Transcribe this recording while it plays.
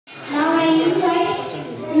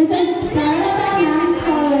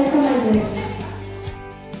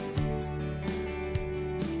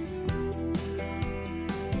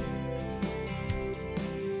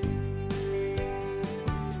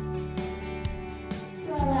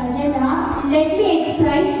let me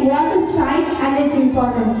explain what is science and its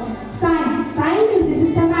importance. Science is the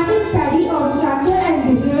systematic study of structure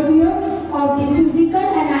and behavior of the physical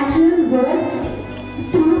and natural world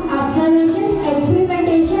through observation,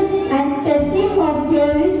 experimentation, and testing of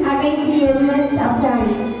theories against the evidence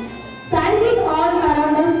obtained. Science is all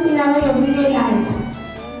around us in our everyday lives.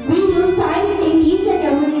 We use science in each and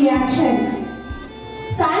every reaction.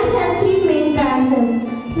 Science has three main branches: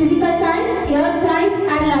 physical science, earth science,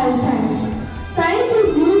 and life science. Science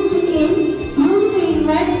is used to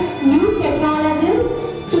invent new technologies,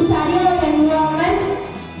 to study our environment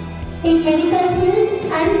in medical field,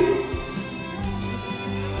 and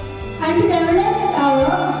to develop our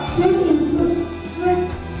food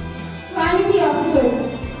quality of food.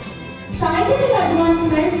 Scientific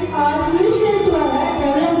advancements are crucial to our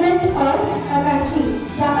development of a country.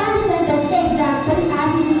 Japan is the best example as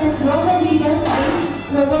it is a global leader in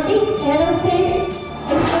robotics, aerospace,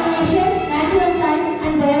 exploration, natural science,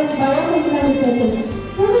 and biochemical research.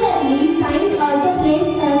 Similarly, science also plays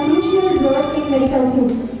a crucial role in medical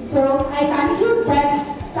field. So, I conclude that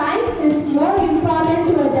science is more important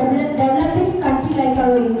to a developing country like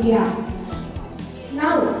our India.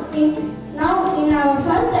 Now in our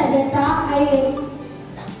first agenda, I